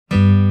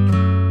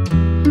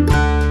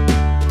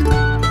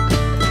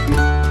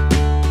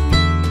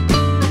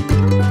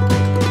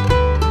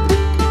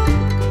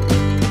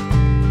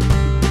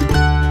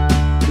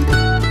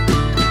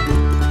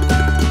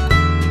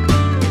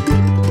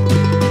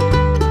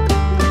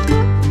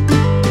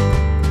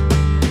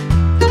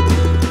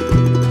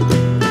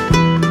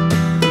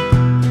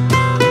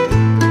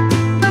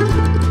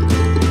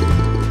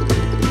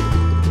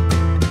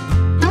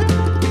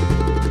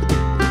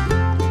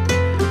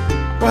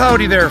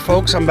Howdy there,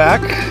 folks. I'm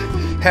back.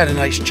 Had a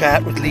nice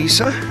chat with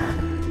Lisa.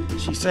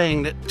 She's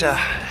saying that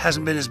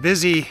hasn't been as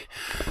busy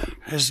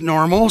as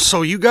normal.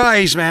 So you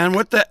guys, man,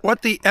 what the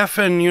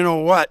effing, you know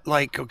what?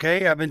 Like,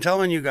 okay, I've been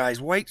telling you guys,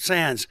 White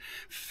Sands,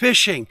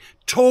 fishing,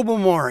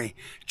 Tobermory,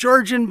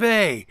 Georgian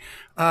Bay,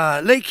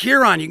 Lake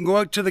Huron. You can go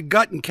out to the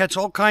gut and catch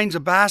all kinds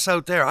of bass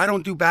out there. I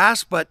don't do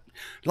bass, but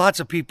lots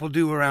of people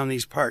do around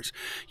these parts.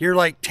 You're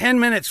like 10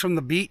 minutes from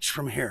the beach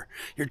from here.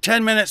 You're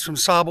 10 minutes from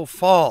Sauble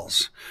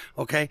Falls.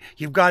 Okay,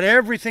 you've got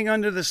everything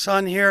under the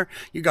sun here.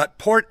 You got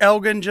Port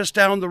Elgin just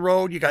down the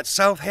road. You got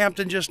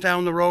Southampton just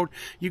down the road.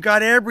 You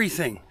got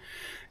everything.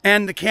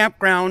 And the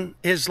campground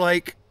is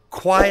like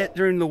quiet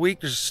during the week.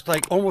 There's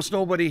like almost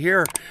nobody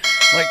here.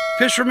 Like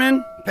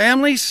fishermen,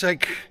 families,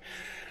 like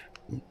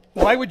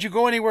why would you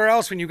go anywhere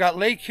else when you got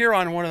Lake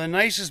Huron, one of the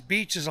nicest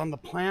beaches on the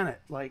planet?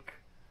 Like,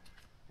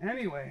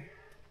 anyway,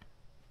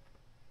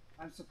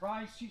 I'm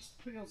surprised she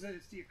feels that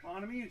it's the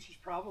economy, and she's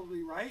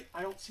probably right.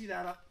 I don't see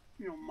that up,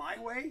 you know, my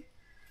way,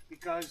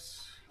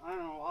 because I don't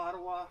know,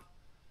 Ottawa,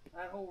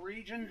 that whole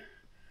region,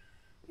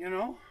 you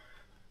know,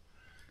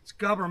 it's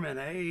government,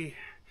 eh?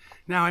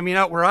 Now, I mean,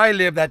 out where I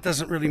live, that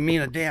doesn't really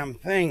mean a damn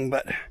thing,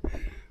 but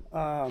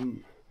oh,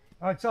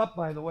 it's up,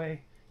 by the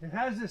way. It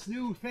has this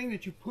new thing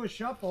that you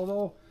push up,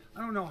 although I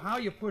don't know how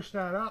you push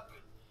that up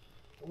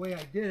the way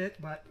I did it,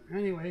 but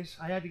anyways,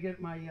 I had to get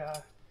my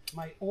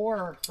my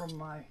oar from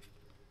my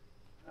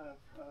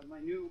my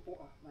new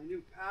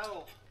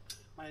paddle,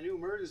 my new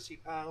emergency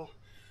paddle.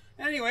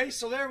 Anyway,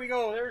 so there we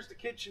go. There's the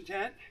kitchen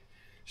tent.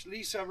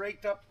 Lisa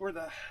raked up where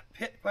the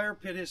fire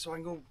pit is, so I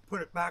can go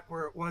put it back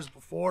where it was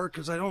before,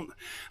 because I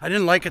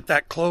didn't like it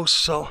that close.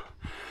 So,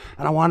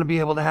 and I want to be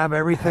able to have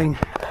everything.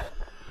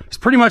 It's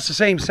pretty much the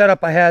same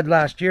setup I had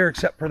last year,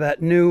 except for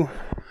that new.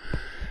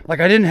 Like,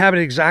 I didn't have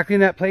it exactly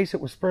in that place. It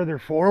was further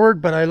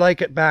forward, but I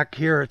like it back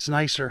here. It's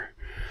nicer.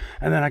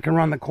 And then I can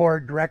run the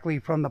cord directly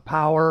from the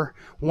power,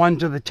 one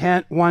to the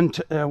tent, one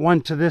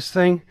to this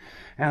thing,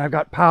 and I've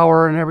got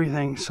power and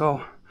everything.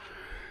 So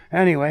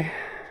anyway,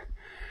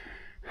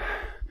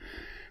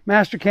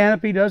 Master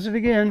Canopy does it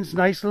again. It's a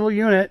nice little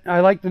unit. I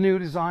like the new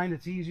design.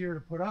 It's easier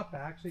to put up,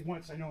 actually,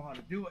 once I know how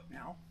to do it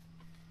now.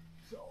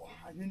 So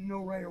I didn't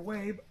know right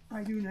away, but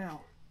I do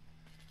now.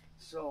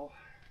 So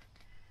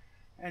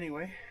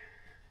anyway,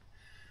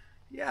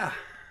 yeah,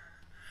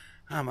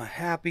 I'm a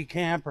happy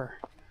camper.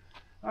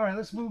 All right,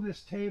 let's move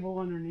this table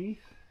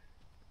underneath.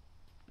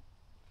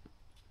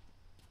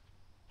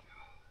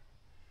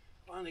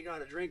 Finally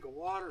got a drink of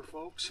water,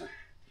 folks.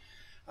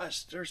 I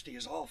was thirsty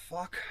as all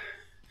fuck.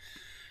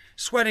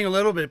 Sweating a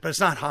little bit, but it's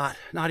not hot.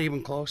 Not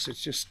even close.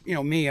 It's just, you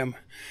know, me.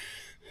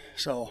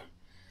 So.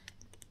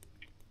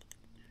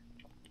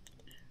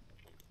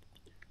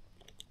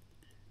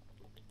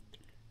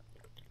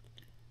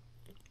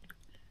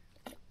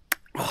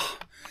 Oh,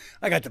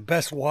 I got the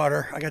best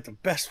water. I got the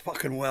best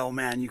fucking well,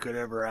 man, you could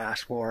ever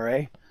ask for,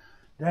 eh?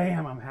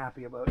 Damn, I'm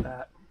happy about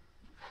that.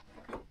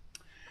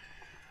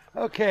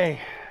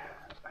 Okay.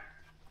 Not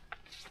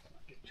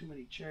get too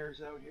many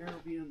chairs out here. It'll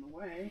be in the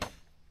way.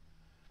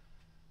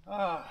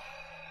 I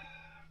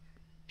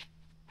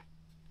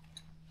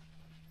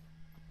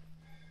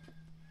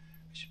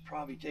should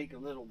probably take a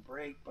little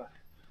break, but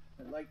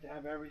I'd like to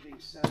have everything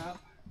set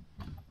up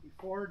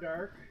before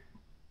dark.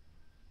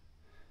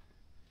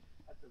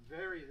 At the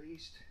very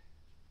least.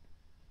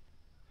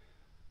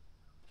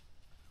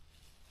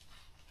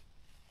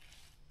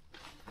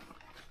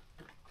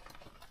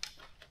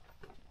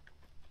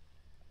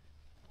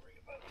 Worry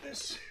about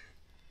this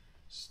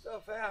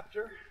stuff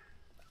after.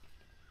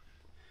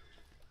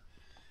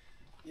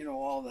 You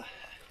know, all the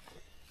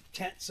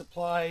tent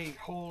supply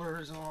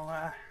holders and all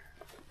that.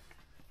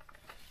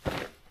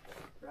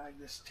 Drag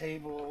this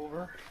table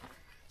over.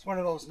 It's one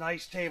of those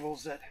nice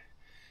tables that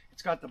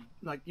it's got the,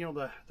 like, you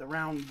know, the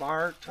round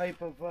bar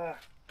type of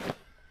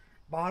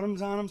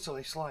bottoms on them, so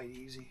they slide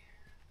easy.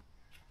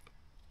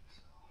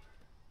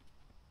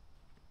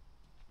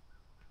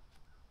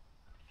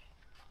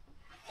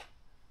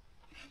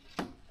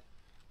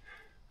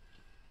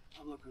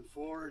 I'm looking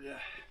forward to.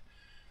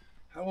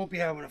 I won't be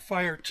having a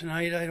fire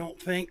tonight, I don't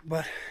think,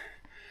 but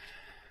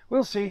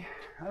we'll see.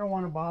 I don't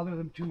want to bother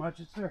them too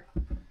much. It's their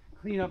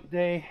cleanup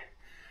day,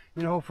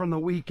 you know, from the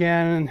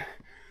weekend.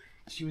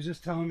 And she was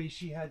just telling me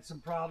she had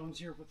some problems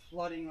here with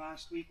flooding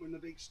last week when the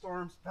big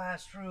storms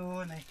passed through,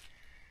 and they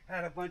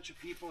had a bunch of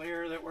people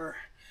here that were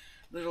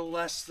a little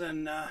less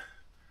than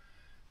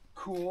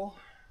cool.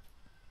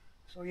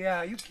 So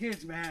yeah, you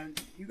kids, man,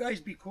 you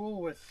guys be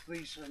cool with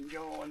Lisa and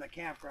Joe and the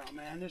campground,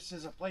 man. This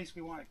is a place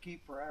we want to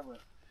keep forever.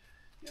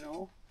 You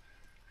know,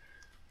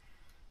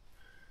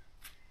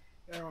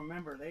 you gotta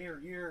remember, they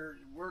are here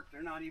to work.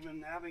 They're not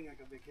even having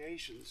like a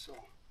vacation, so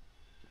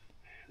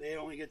they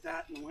only get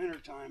that in the winter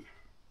time.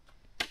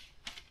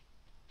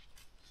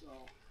 So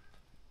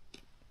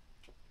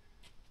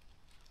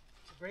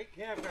it's a great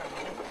campground.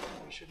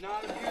 We should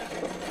not abuse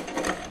it.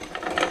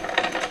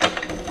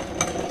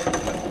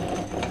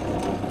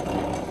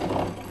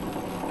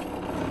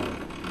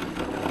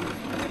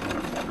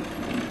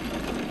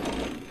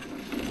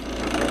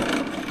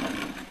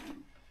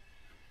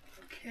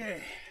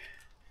 Okay,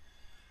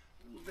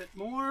 a little bit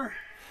more.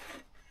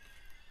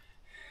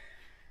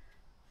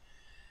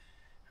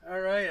 All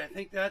right, I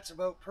think that's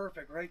about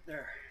perfect right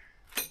there.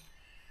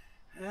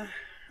 Yeah,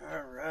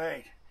 all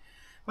right.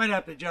 Might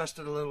have to adjust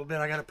it a little bit.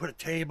 I got to put a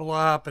table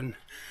up and,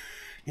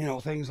 you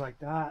know, things like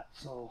that.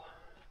 So,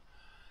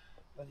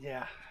 but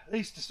yeah, at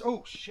least it's,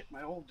 oh shit,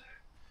 my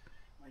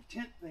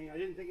tent thing, I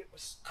didn't think it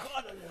was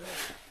caught under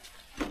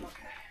there.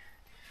 Okay,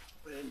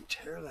 but I didn't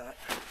tear that.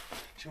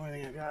 It's the only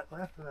thing I got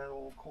left of that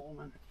old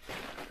Coleman.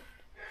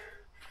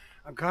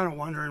 I'm kind of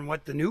wondering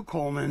what the new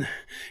Coleman,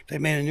 if they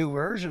made a new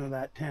version of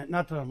that tent.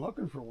 Not that I'm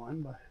looking for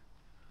one, but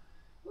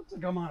it looks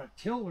like I'm on a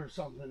tilt or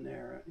something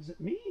there. Is it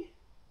me?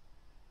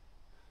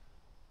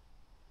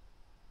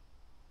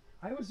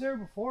 I was there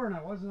before and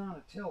I wasn't on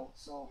a tilt,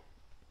 so.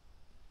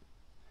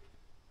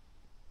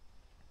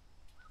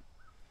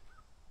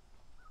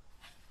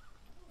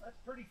 Well, that's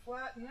pretty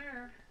flat in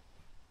there.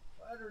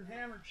 Flatter than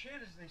hammered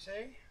shit, as they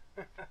say.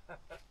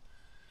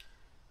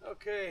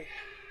 Okay.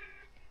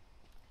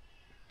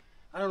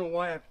 I don't know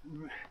why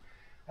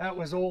that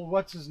was old,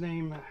 what's his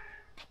name?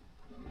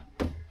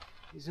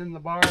 He's in the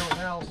bar with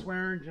Al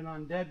Swearingen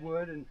on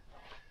Deadwood, and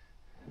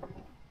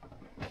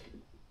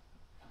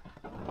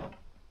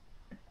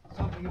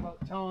something about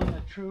telling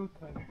the truth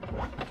and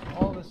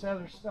all this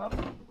other stuff.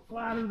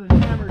 Flatter than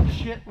hammered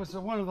shit was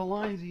one of the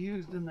lines he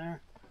used in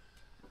there.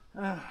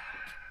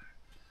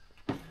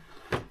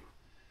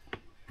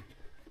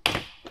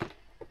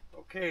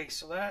 Okay,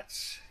 so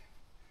that's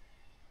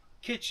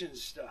kitchen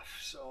stuff,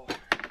 so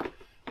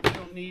we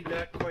don't need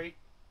that quite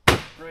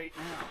right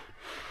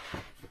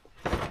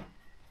now.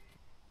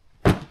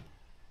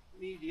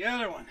 We need the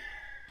other one.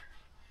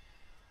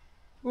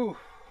 Ooh.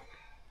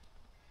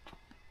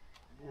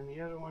 And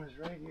the other one is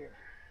right here.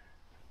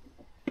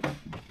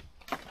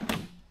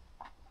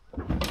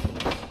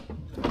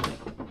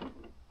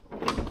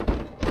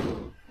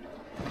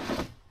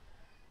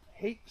 I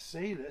hate to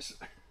say this,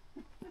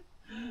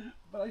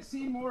 but I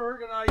seem more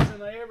organized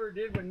than I ever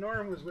did when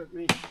Norm was with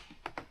me.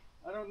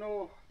 I don't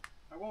know,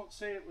 I won't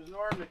say it was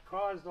Norm that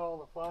caused all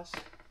the fuss.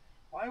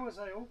 Why was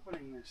I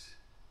opening this?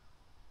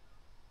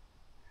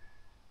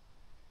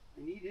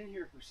 I need in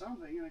here for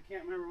something and I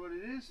can't remember what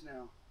it is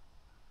now.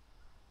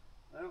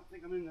 I don't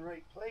think I'm in the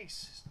right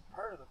place. It's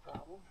part of the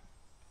problem.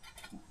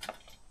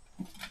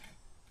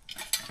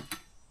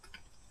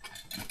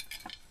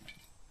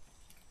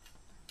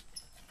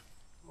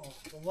 Oh,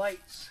 the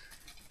lights.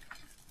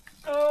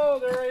 Oh,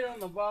 they're right on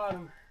the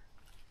bottom.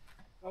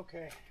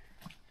 Okay.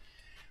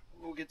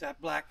 We'll get that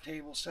black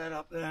table set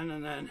up then,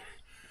 and then...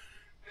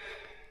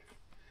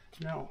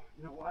 No,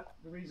 you know what?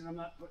 The reason I'm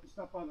not putting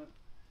stuff on the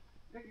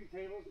picnic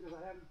table is because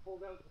I haven't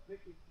pulled out the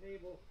picnic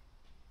table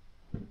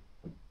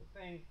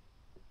thing.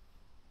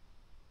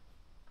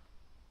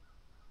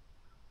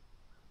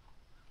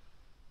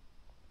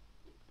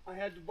 I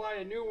had to buy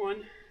a new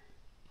one.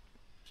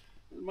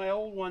 My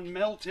old one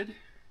melted.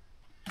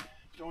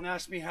 Don't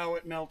ask me how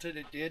it melted.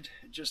 It did.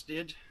 It just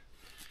did.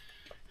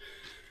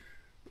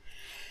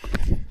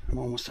 I'm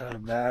almost out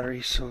of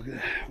battery, so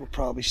we'll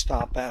probably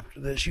stop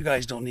after this. You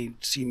guys don't need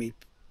to see me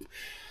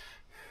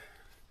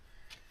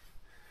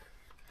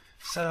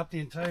set up the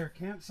entire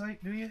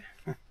campsite, do you?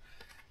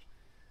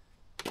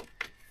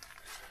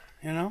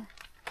 You know?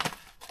 I'm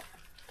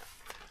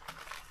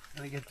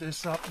gonna get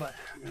this up, but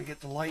I'm gonna get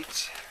the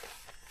lights.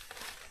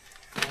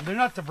 And they're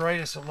not the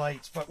brightest of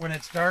lights, but when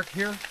it's dark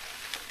here,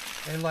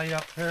 they light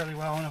up fairly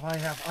well. And if I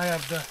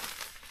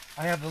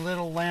have the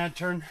little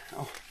lantern.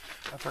 Oh,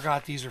 I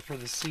forgot these are for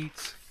the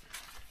seats.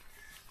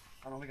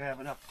 I don't think I have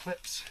enough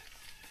clips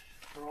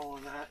for all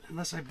of that.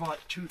 Unless I bought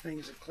 2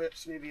 things of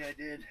clips, maybe I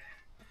did.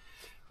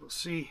 We'll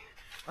see.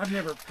 I've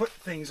never put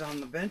things on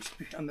the bench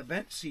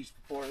seats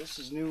before. This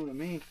is new to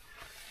me.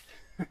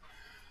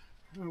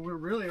 We're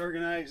really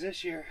organized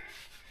this year.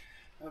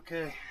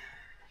 Okay.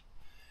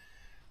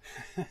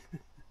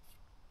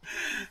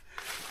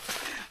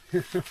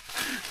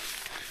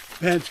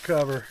 Bench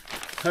cover.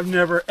 I've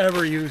never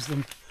ever used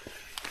them.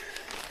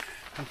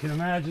 I can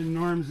imagine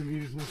Norm's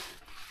amusement.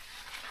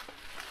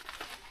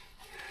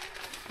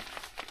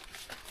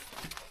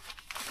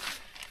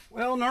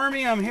 Well,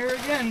 Normie, I'm here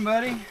again,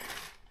 buddy.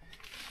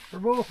 For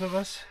both of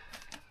us.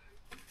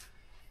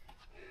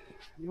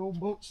 The old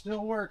boat's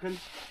still working.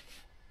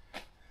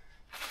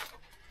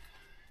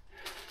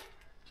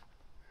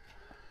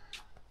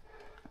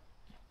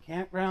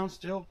 Campground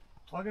still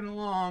plugging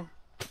along.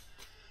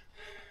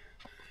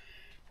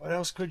 What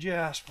else could you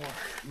ask for?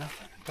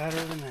 Nothing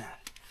better than that.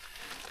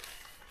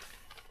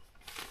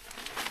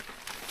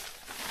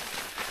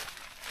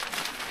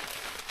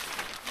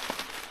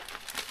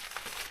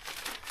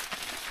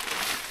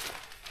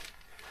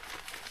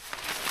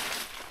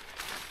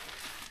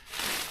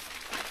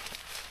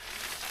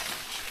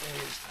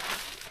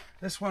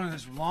 This one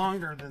is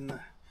longer than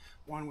the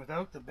one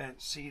without the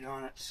bench seat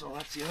on it, so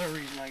that's the other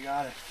reason I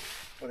got it.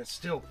 But it's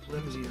still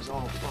flimsy as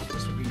all fuck.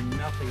 This would be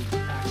nothing to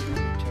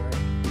accidentally tear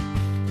it.